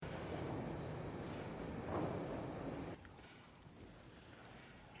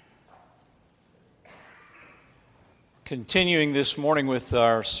Continuing this morning with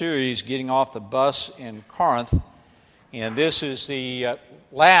our series, Getting Off the Bus in Corinth, and this is the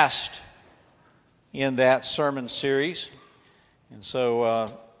last in that sermon series. And so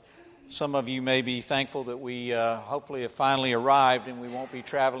some of you may be thankful that we hopefully have finally arrived and we won't be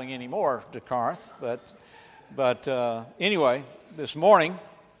traveling anymore to Corinth. But anyway, this morning,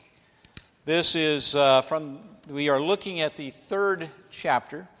 this is we are looking at the third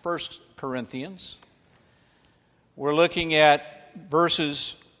chapter, 1 Corinthians. We're looking at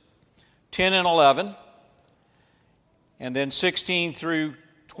verses 10 and 11, and then 16 through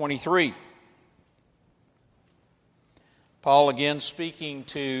 23. Paul again speaking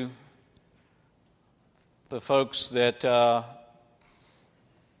to the folks that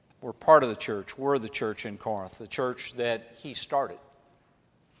were part of the church, were the church in Corinth, the church that he started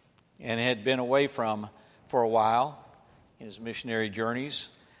and had been away from for a while in his missionary journeys,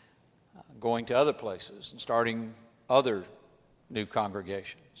 going to other places and starting other new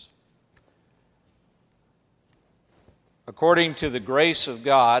congregations. According to the grace of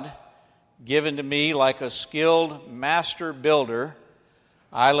God given to me like a skilled master builder,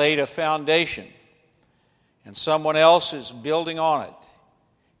 I laid a foundation, and someone else is building on it.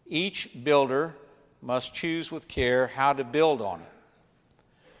 Each builder must choose with care how to build on it.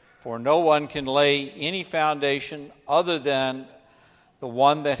 For no one can lay any foundation other than the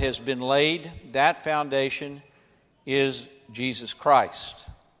one that has been laid. That foundation is Jesus Christ.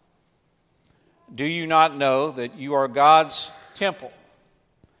 Do you not know that you are God's temple,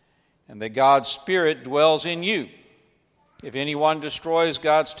 and that God's Spirit dwells in you? If anyone destroys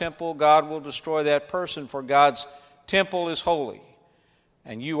God's temple, God will destroy that person, for God's temple is holy,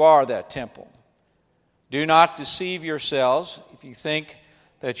 and you are that temple. Do not deceive yourselves. If you think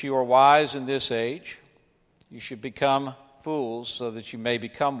that you are wise in this age, you should become fools so that you may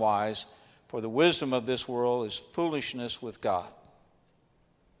become wise. For the wisdom of this world is foolishness with God.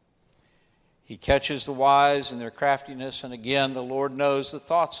 He catches the wise in their craftiness, and again the Lord knows the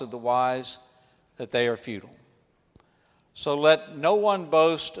thoughts of the wise, that they are futile. So let no one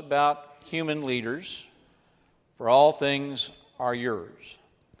boast about human leaders, for all things are yours.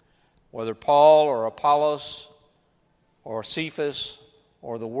 Whether Paul or Apollos or Cephas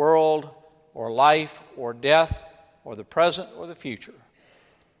or the world or life or death or the present or the future,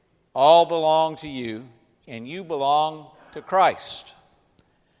 all belong to you, and you belong to Christ.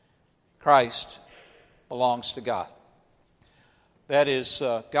 Christ belongs to God. That is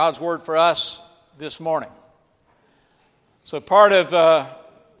God's word for us this morning. So part of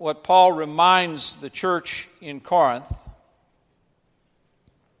what Paul reminds the church in Corinth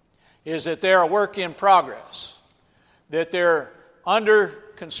is that they're a work in progress, that they're under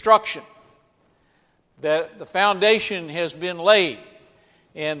construction, that the foundation has been laid.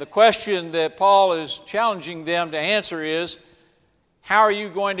 And the question that Paul is challenging them to answer is, how are you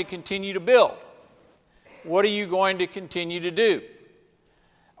going to continue to build? What are you going to continue to do?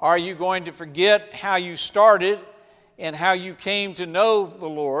 Are you going to forget how you started and how you came to know the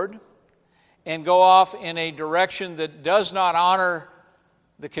Lord and go off in a direction that does not honor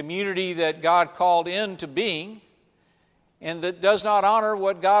the community that God called into being and that does not honor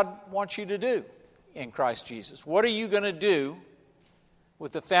what God wants you to do in Christ Jesus? What are you going to do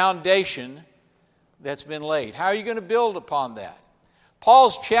with the foundation that's been laid? How are you going to build upon that?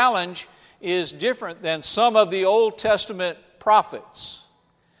 Paul's challenge is different than some of the Old Testament prophets.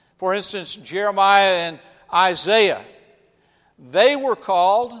 For instance, Jeremiah and Isaiah. They were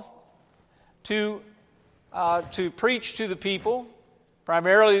called to preach to the people,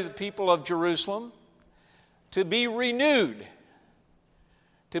 primarily the people of Jerusalem, to be renewed,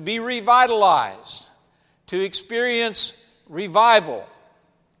 to be revitalized, to experience revival,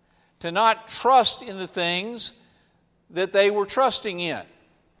 to not trust in the things that they were trusting in.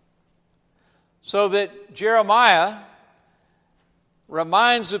 So that Jeremiah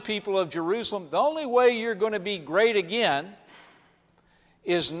reminds the people of Jerusalem, the only way you're going to be great again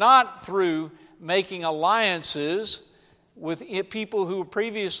is not through making alliances with people who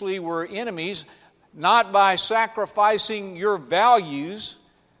previously were enemies, not by sacrificing your values,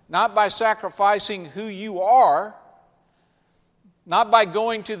 not by sacrificing who you are, not by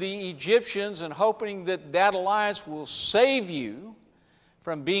going to the Egyptians and hoping that that alliance will save you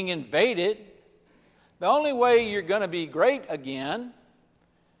from being invaded. The only way you're going to be great again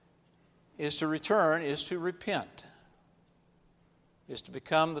is to return, is to repent, is to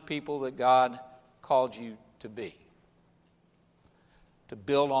become the people that God called you to be, to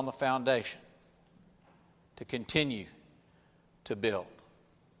build on the foundation, to continue to build.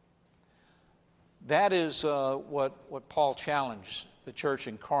 That is what Paul challenged the church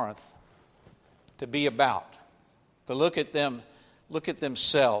in Corinth to be about. to look at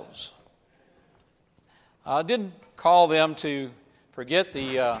themselves. I didn't call them to forget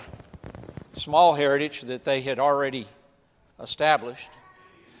the small heritage that they had already established,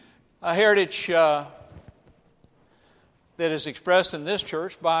 a heritage that is expressed in this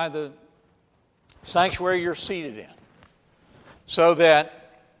church by the sanctuary you're seated in. So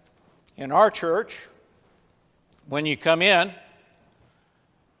that in our church, when you come in,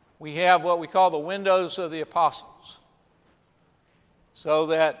 we have what we call the windows of the apostles. So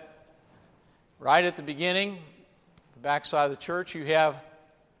that right at the beginning, the backside of the church, you have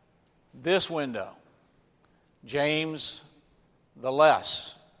this window. James the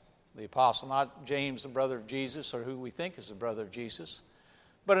Less, the apostle, not James the brother of Jesus or who we think is the brother of Jesus,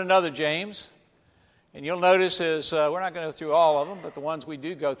 but another James. And you'll notice we're not going to go through all of them, but the ones we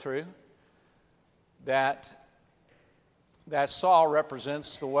do go through, that saw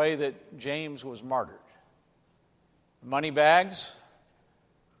represents the way that James was martyred. Money bags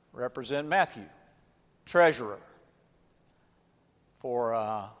represent Matthew, treasurer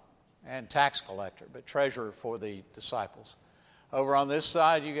and tax collector, but treasurer for the disciples. Over on this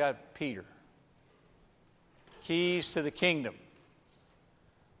side, you got Peter. Keys to the kingdom.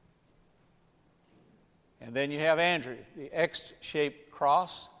 And then you have Andrew, the X-shaped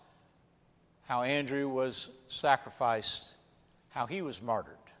cross, how Andrew was sacrificed, how he was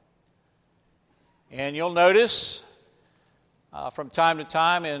martyred. And you'll notice from time to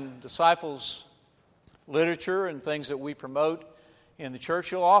time in disciples' literature and things that we promote in the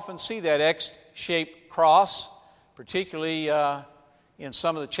church, you'll often see that X-shaped cross, particularly in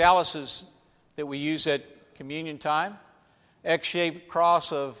some of the chalices that we use at communion time. X-shaped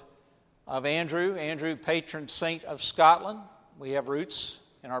cross of Andrew, patron saint of Scotland. We have roots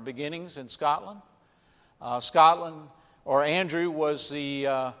in our beginnings in Scotland. Andrew was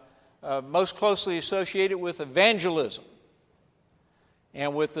the most closely associated with evangelism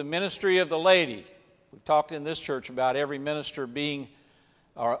and with the ministry of the laity. We've talked in this church about every minister being,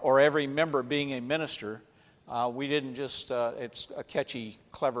 or every member being a minister. We didn't just, it's a catchy,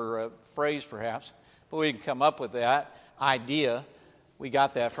 clever phrase perhaps, but we didn't come up with that idea. We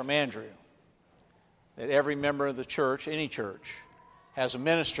got that from Andrew. That every member of the church, any church, has a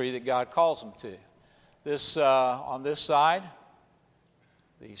ministry that God calls them to. This on this side,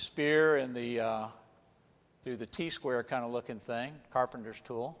 the spear and through the T-square kind of looking thing, carpenter's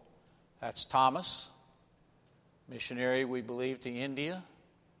tool. That's Thomas, missionary, we believe, to India.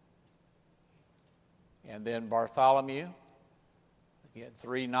 And then Bartholomew. Again,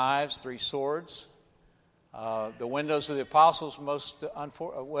 3 knives, 3 swords. The windows of the apostles,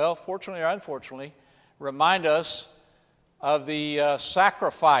 fortunately or unfortunately, remind us of the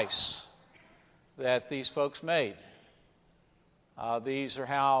sacrifice that these folks made. These are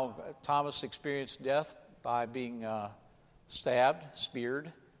how Thomas experienced death, by being stabbed,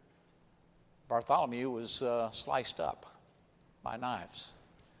 speared. Bartholomew was sliced up by knives,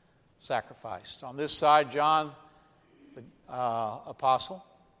 sacrificed. On this side, John, the apostle,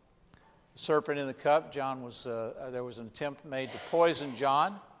 the serpent in the cup. John was. There was an attempt made to poison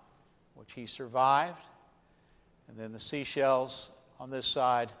John, which he survived. And then the seashells on this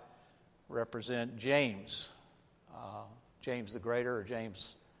side represent James, James the Greater, or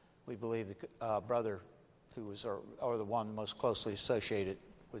James, we believe, the brother who was, or the one most closely associated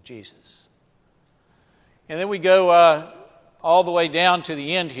with Jesus. And then we go all the way down to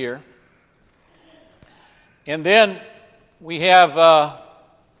the end here. And then we have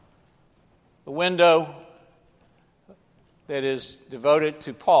the window that is devoted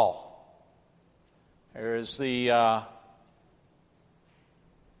to Paul. There is the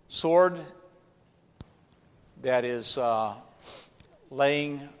sword that is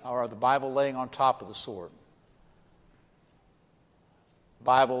laying, or the Bible laying on top of the sword.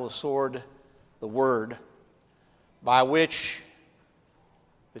 Bible, the sword, the word, by which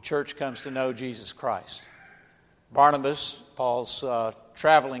the church comes to know Jesus Christ. Barnabas, Paul's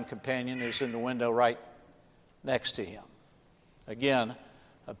traveling companion, is in the window right next to him. Again,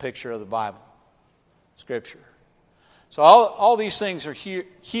 a picture of the Bible, Scripture. So all these things are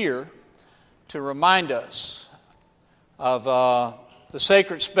here to remind us of the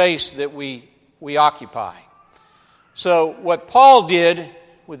sacred space that we occupy. So what Paul did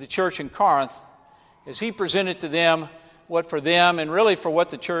with the church in Corinth is he presented to them what for them, and really for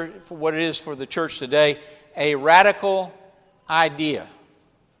what it is for the church today, a radical idea.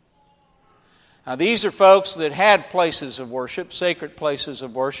 Now, these are folks that had places of worship, sacred places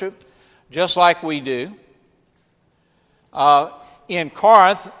of worship, just like we do. In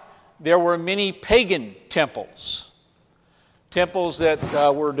Corinth, there were many pagan temples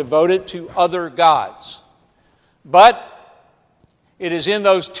that were devoted to other gods. But it is in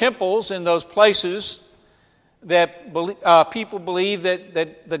those temples, in those places, that people believe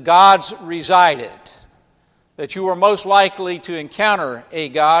that the gods resided. That you were most likely to encounter a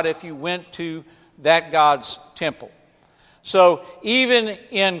god if you went to that God's temple. So even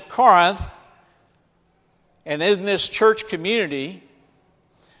in Corinth and in this church community,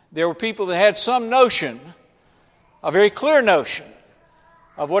 there were people that had some notion, a very clear notion,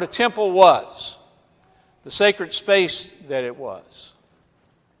 of what a temple was, the sacred space that it was,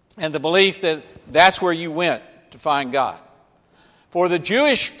 and the belief that that's where you went to find God. For the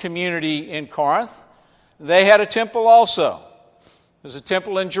Jewish community in Corinth, they had a temple also. There's a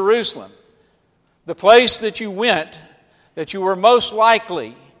temple in Jerusalem. The place that you went, that you were most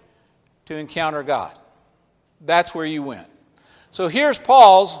likely to encounter God. That's where you went. So here's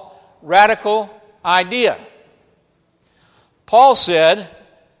Paul's radical idea. Paul said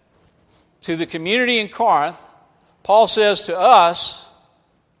to the community in Corinth, Paul says to us,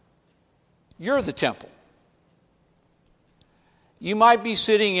 you're the temple. You might be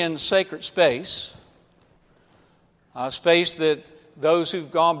sitting in sacred space, a space that those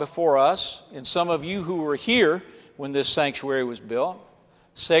who've gone before us, and some of you who were here when this sanctuary was built,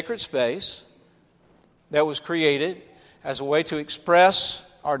 sacred space that was created as a way to express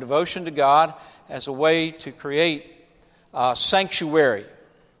our devotion to God, as a way to create a sanctuary,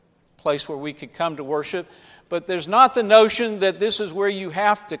 a place where we could come to worship. But there's not the notion that this is where you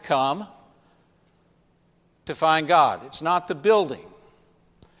have to come to find God. It's not the building.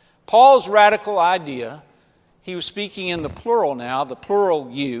 Paul's radical idea, he was speaking in the plural now, the plural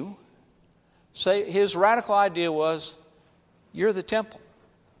you. His radical idea was, you're the temple.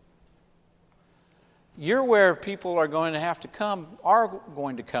 You're where people are going to come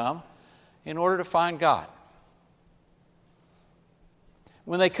in order to find God.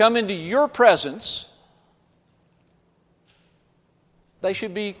 When they come into your presence, they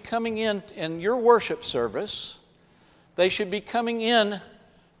should be coming in your worship service, they should be coming in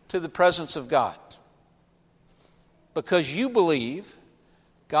to the presence of God. Because you believe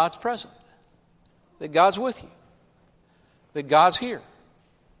God's present, that God's with you, that God's here.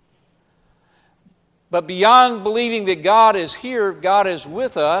 But beyond believing that God is here, God is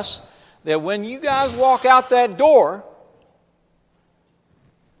with us, that when you guys walk out that door,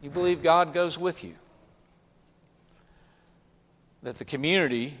 you believe God goes with you. That the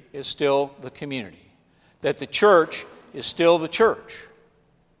community is still the community. That the church is still the church.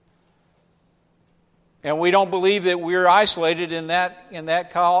 And we don't believe that we're isolated in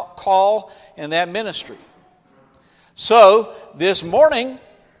that call and that ministry. So, this morning,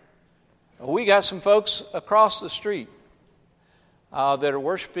 we got some folks across the street that are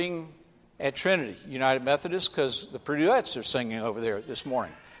worshiping at Trinity United Methodist because the Purduettes are singing over there this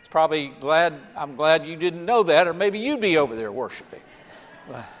morning. I'm glad you didn't know that, or maybe you'd be over there worshiping.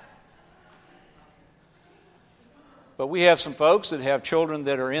 But we have some folks that have children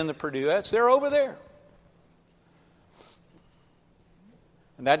that are in the Purduettes. They're over there.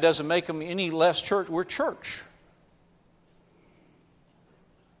 And that doesn't make them any less church. We're church.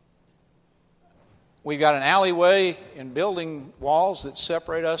 We've got an alleyway and building walls that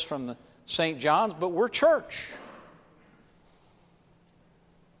separate us from the St. John's, but we're church.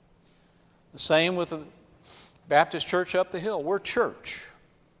 The same with the Baptist church up the hill. We're church.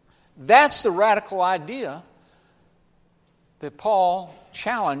 That's the radical idea that Paul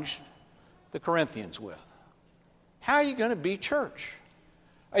challenged the Corinthians with. How are you going to be church?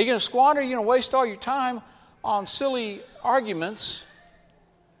 Are you going to squander? Are you going to waste all your time on silly arguments?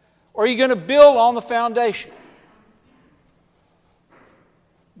 Or are you going to build on the foundation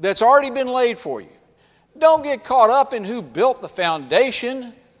that's already been laid for you? Don't get caught up in who built the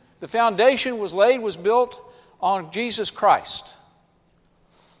foundation. The foundation was built on Jesus Christ.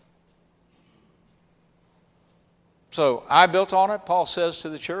 So I built on it, Paul says to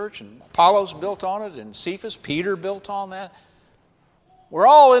the church, and Apollos built on it, and Cephas, Peter built on that. We're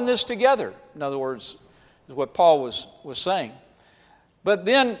all in this together, in other words, is what Paul was saying. But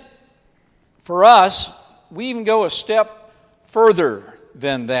then, for us, we even go a step further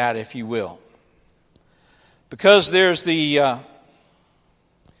than that, if you will. Because there's the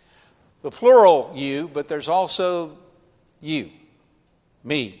plural you, but there's also you,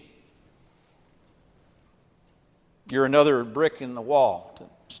 me. You're another brick in the wall, to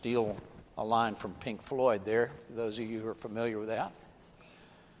steal a line from Pink Floyd there, for those of you who are familiar with that.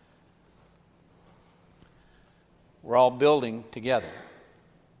 We're all building together.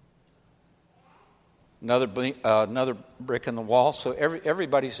 Another brick in the wall, so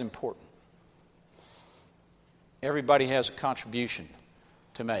everybody's important. Everybody has a contribution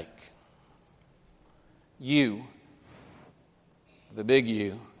to make. You, the big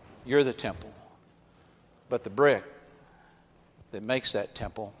you, you're the temple. But the brick that makes that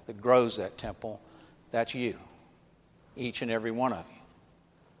temple, that grows that temple, that's you. Each and every one of you.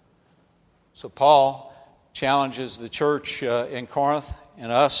 So Paul challenges the church in Corinth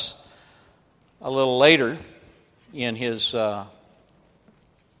and us a little later in his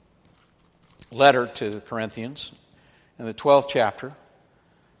letter to the Corinthians in the 12th chapter,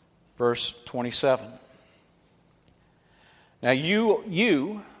 verse 27. Now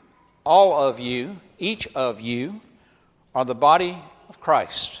you, all of you, each of you, are the body of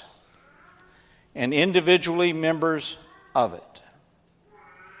Christ and individually members of it.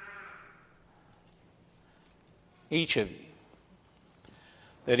 Each of you.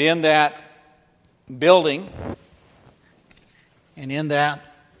 That in that building and in that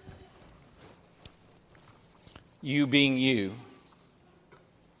you being you,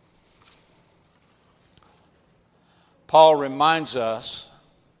 Paul reminds us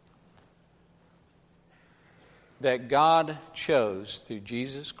that God chose through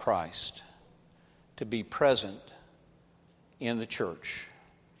Jesus Christ to be present in the church,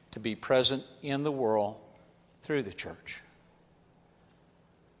 to be present in the world through the church.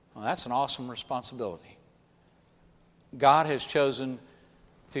 Well, that's an awesome responsibility. God has chosen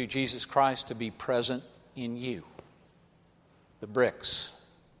through Jesus Christ to be present in you, the bricks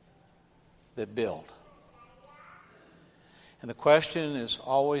that build. And the question is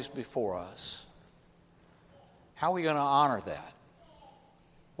always before us, how are we going to honor that?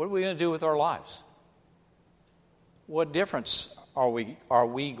 What are we going to do with our lives? What difference are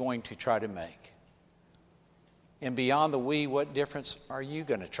we going to try to make? And beyond the we, what difference are you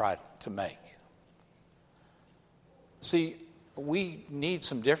going to try to make? See, we need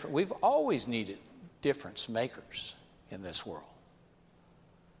some different. We've always needed difference makers in this world,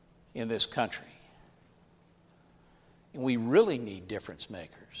 in this country. And we really need difference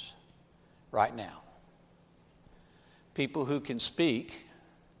makers right now. People who can speak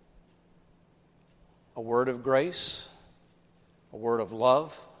a word of grace, a word of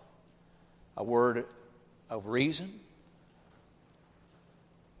love, a word of reason,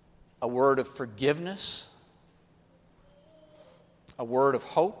 a word of forgiveness, a word of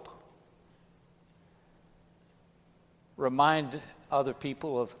hope. Remind other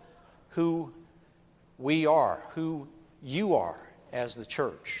people of who we are, who you are as the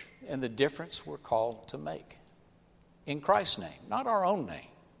church, and the difference we're called to make. In Christ's name, not our own name,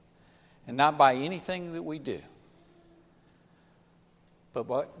 and not by anything that we do,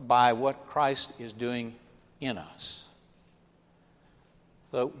 but by what Christ is doing in us.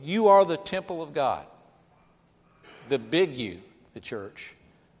 So you are the temple of God, the big you, the church,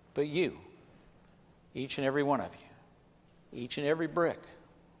 but you, each and every one of you, each and every brick,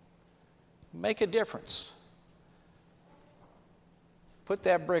 make a difference. Put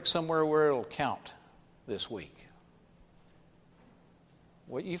that brick somewhere where it'll count this week.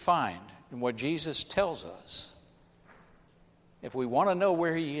 What you find and what Jesus tells us, if we want to know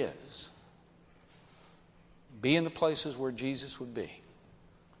where He is, be in the places where Jesus would be,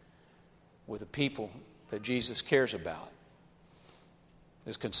 with the people that Jesus cares about,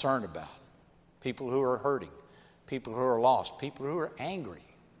 is concerned about, people who are hurting, people who are lost, people who are angry,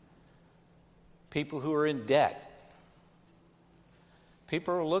 people who are in debt,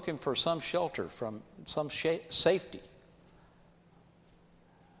 people who are looking for some shelter from some safety.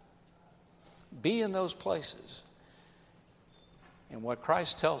 Be in those places. And what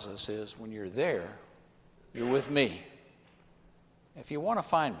Christ tells us is when you're there, you're with me. If you want to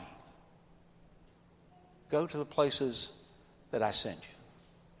find me, go to the places that I send you.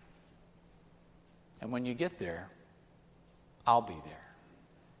 And when you get there, I'll be there.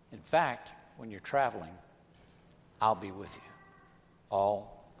 In fact, when you're traveling, I'll be with you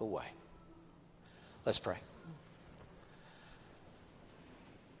all the way. Let's pray.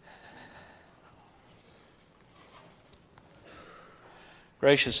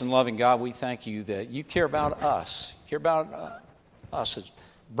 Gracious and loving God, we thank you that you care about us. You care about us as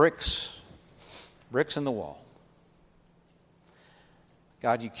bricks in the wall.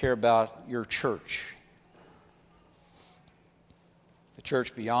 God, you care about your church. The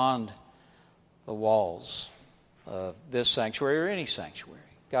church beyond the walls of this sanctuary or any sanctuary.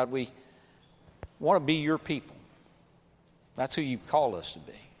 God, we want to be your people. That's who you've called us to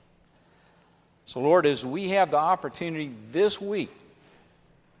be. So, Lord, as we have the opportunity this week,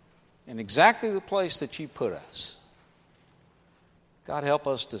 in exactly the place that you put us, God, help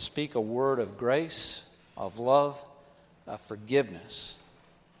us to speak a word of grace, of love, of forgiveness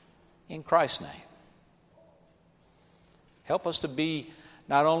in Christ's name. Help us to be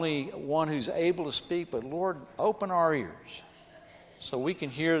not only one who's able to speak, but Lord, open our ears so we can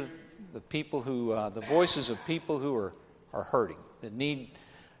hear the people who, the voices of people who are hurting, that need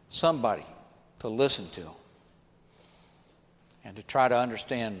somebody to listen to and to try to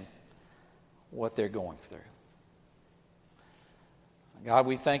understand what they're going through. God,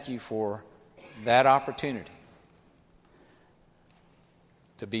 we thank you for that opportunity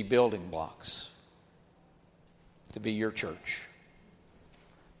to be building blocks, to be your church.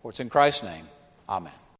 For it's in Christ's name, amen.